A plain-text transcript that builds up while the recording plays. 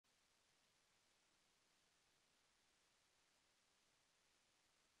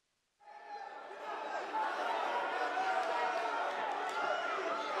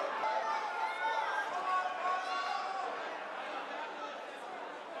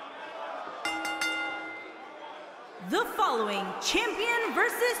The following champion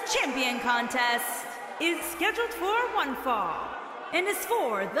versus champion contest is scheduled for one fall and is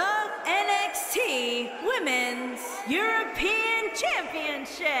for the NXT Women's European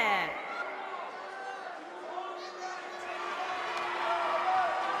Championship.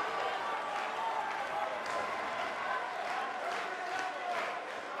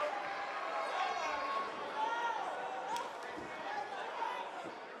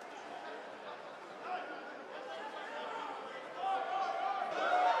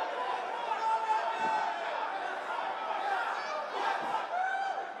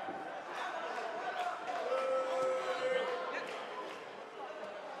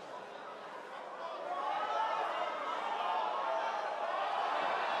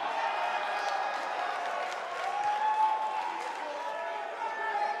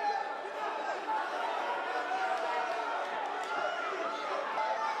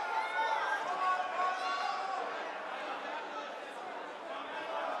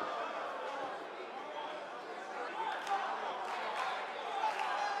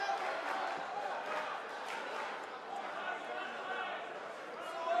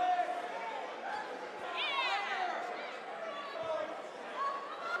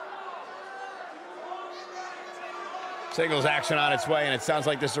 Singles action on its way, and it sounds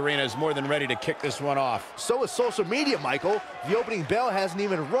like this arena is more than ready to kick this one off. So is social media, Michael. The opening bell hasn't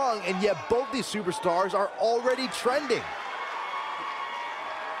even rung, and yet both these superstars are already trending.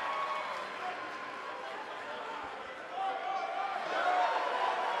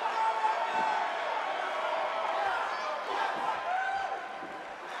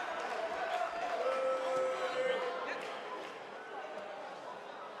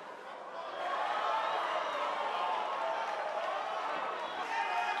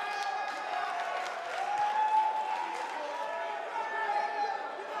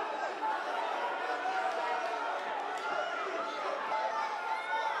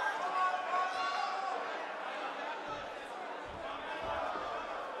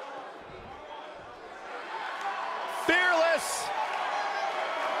 Fearless!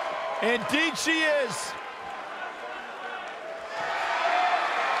 Indeed she is.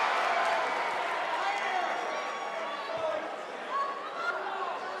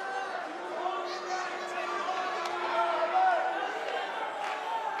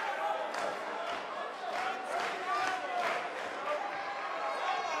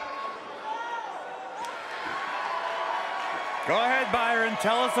 Go ahead, Byron.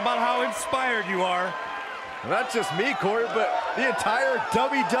 Tell us about how inspired you are. Not just me, Corey, but the entire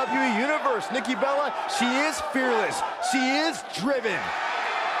WWE Universe. Nikki Bella, she is fearless. She is driven.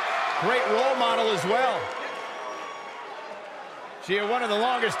 Great role model as well. She had one of the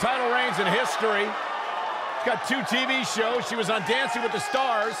longest title reigns in history. She's got 2 TV shows. She was on Dancing with the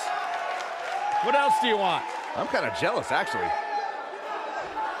Stars. What else do you want? I'm kind of jealous, actually.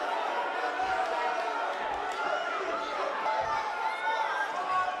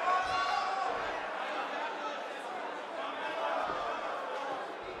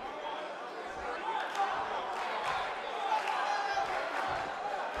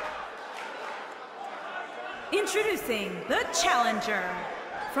 Introducing the challenger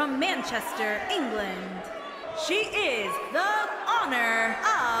from Manchester, England. She is the honor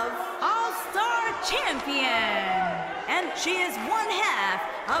of All-Star Champion. And she is one half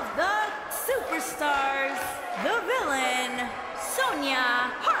of the Superstars, the villain,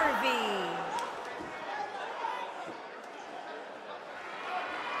 Sonya Harvey.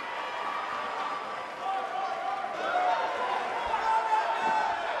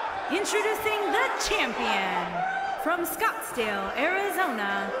 Introducing the champion from Scottsdale,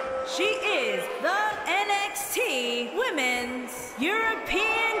 Arizona. She is the NXT Women's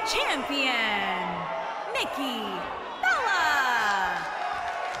European Champion, Nikki Bella.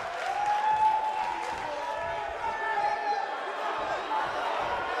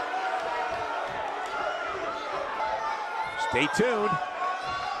 Stay tuned.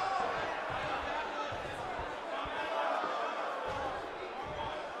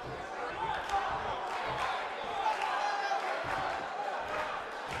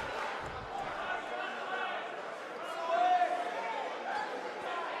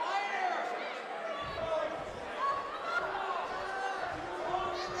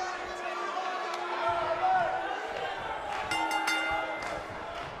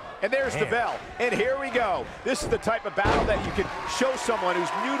 And there's the bell, and here we go. This is the type of battle that you can show someone who's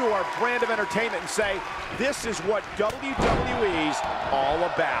new to our brand of entertainment and say, this is what WWE's all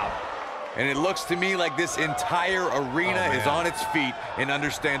about. And it looks to me like this entire arena is on its feet, and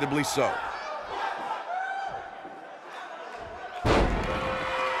understandably so.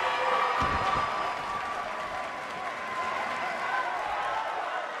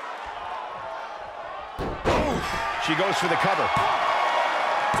 She goes for the cover.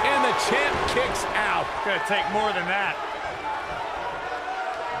 And the champ kicks out. Gonna take more than that.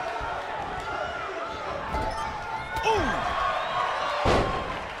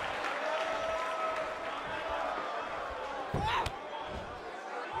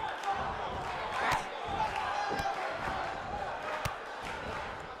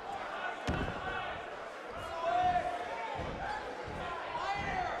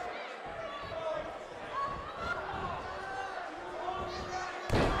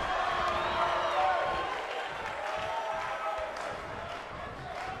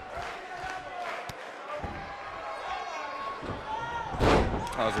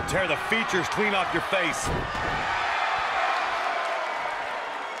 Tear the features clean off your face.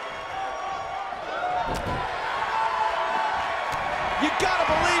 You gotta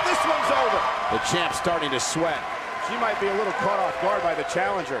believe this one's over. The champ's starting to sweat. She might be a little caught off guard by the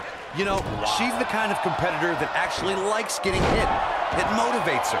challenger. You know, she's the kind of competitor that actually likes getting hit. It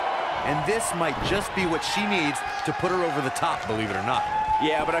motivates her. And this might just be what she needs to put her over the top, believe it or not.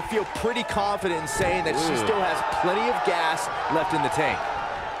 Yeah, but I feel pretty confident in saying that she still has plenty of gas left in the tank.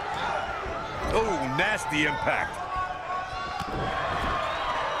 Oh, nasty impact.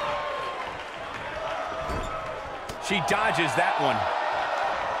 She dodges that one.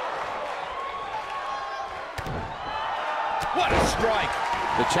 What a strike.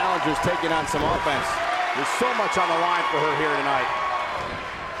 The challenger's taking on some offense. There's so much on the line for her here tonight.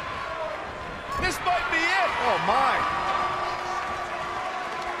 This might be it. Oh, my.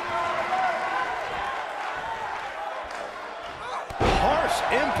 Harsh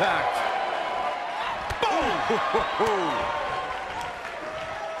impact.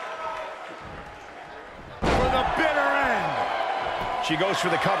 For the bitter end. She goes for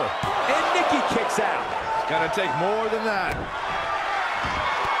the cover. And Nikki kicks out. It's gonna take more than that.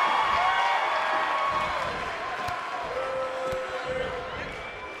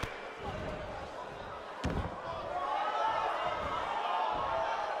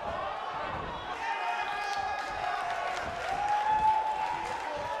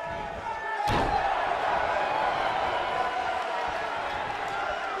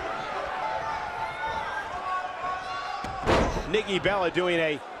 Nikki Bella doing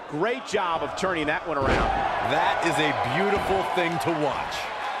a great job of turning that one around. That is a beautiful thing to watch.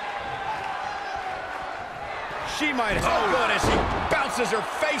 She might have. Oh, good, as she bounces her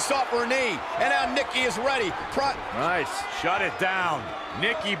face off her knee. And now Nikki is ready. Nice. Shut it down.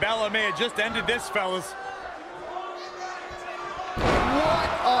 Nikki Bella may have just ended this, fellas. What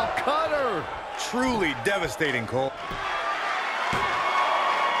a cutter. Truly devastating, Cole.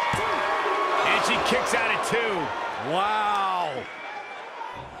 And she kicks out at 2. Wow.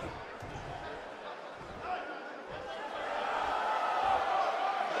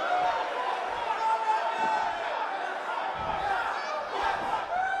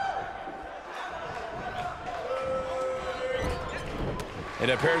 It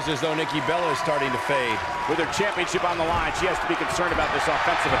appears as though Nikki Bella is starting to fade. With her championship on the line, she has to be concerned about this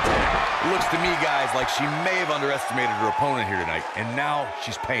offensive attack. It looks to me, guys, like she may have underestimated her opponent here tonight, and now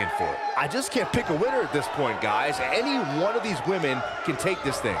she's paying for it. I just can't pick a winner at this point, guys. Any one of these women can take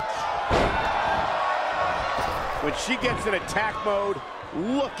this thing. When she gets in attack mode,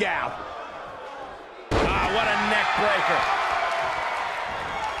 look out. Ah, what a neck breaker.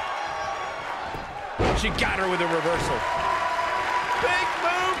 She got her with a reversal. Big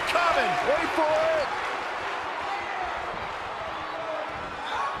move coming. Wait for it.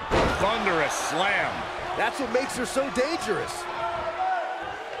 Thunderous slam. That's what makes her so dangerous.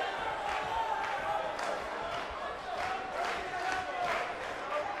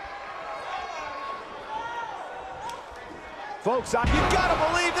 Folks, you gotta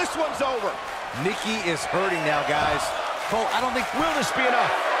believe this one's over. Nikki is hurting now, guys. Cole, I don't think will this be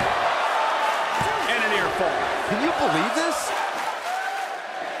enough. And an ear fall. Can you believe this?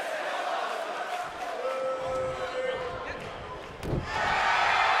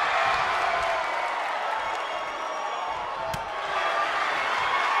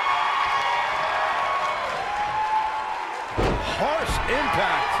 Harsh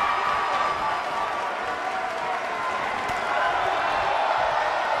impact.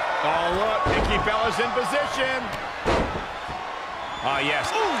 Oh, look, Nikki Bella's in position. Ah, yes.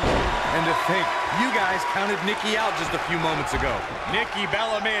 Ooh. And to think, you guys counted Nikki out just a few moments ago. Nikki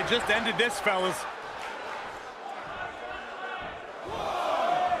Bella may have just ended this, fellas.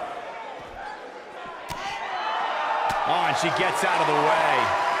 Oh, and she gets out of the way.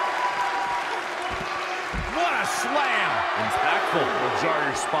 What a slam! Impactful. Will jar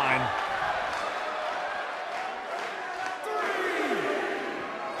your spine.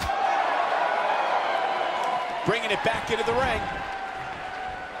 bringing it back into the ring.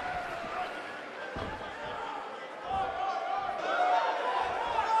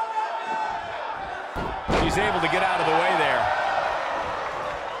 He's able to get out of the way there.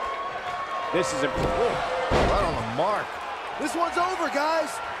 This is important. Right on the mark. This one's over, guys.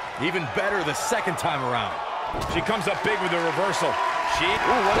 Even better the second time around. She comes up big with a reversal.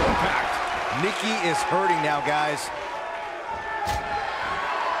 Ooh, what impact. Nikki is hurting now, guys.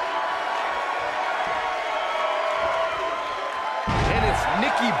 And it's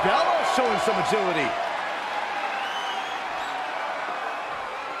Nikki Bella showing some agility.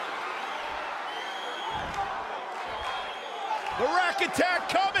 The rack attack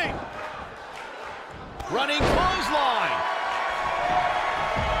coming. Running clothesline.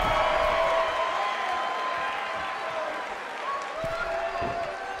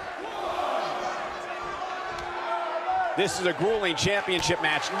 This is a grueling championship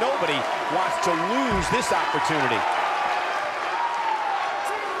match. Nobody wants to lose this opportunity.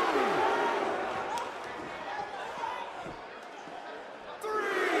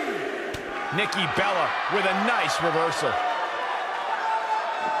 Nikki Bella with a nice reversal.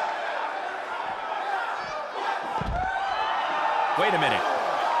 Wait a minute.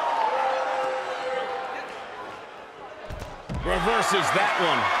 Reverses that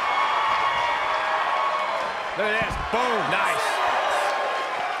one. Look at this. Boom. Nice.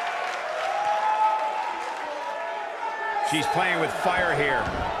 She's playing with fire here.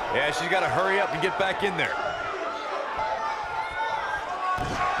 Yeah, she's got to hurry up and get back in there.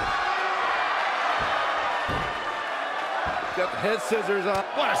 Got the head scissors on.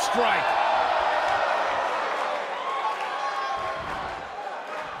 What a strike.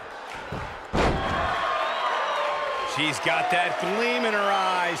 She's got that gleam in her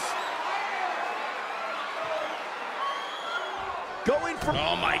eyes. Going from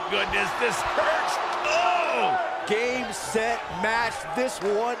Oh my goodness, this hurts. Oh! game, set, match. This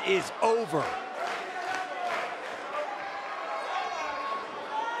one is over.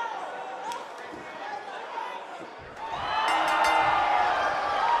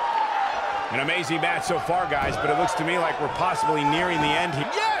 An amazing match so far, guys, but it looks to me like we're possibly nearing the end here.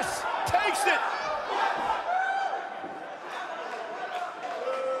 Yes! Takes it!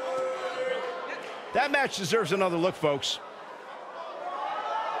 That match deserves another look, folks.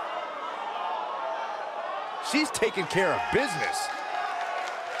 She's taking care of business.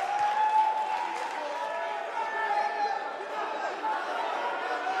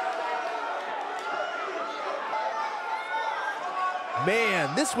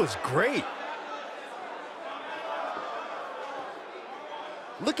 Man, this was great.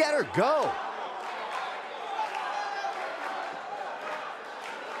 Look at her go.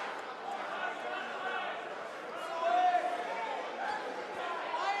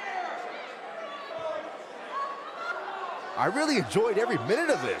 I really enjoyed every minute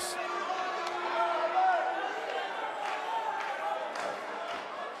of this.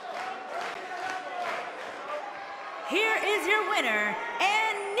 Here is your winner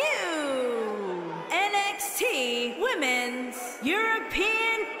and new NXT Women's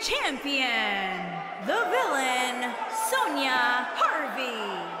European Champion, the villain, Sonya Harvey.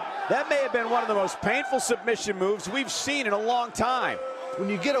 That may have been one of the most painful submission moves we've seen in a long time. When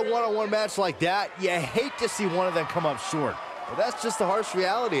you get a one-on-one match like that, you hate to see one of them come up short. But that's just the harsh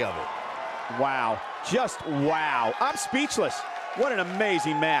reality of it. Wow. Just wow. I'm speechless. What an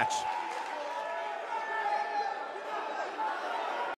amazing match.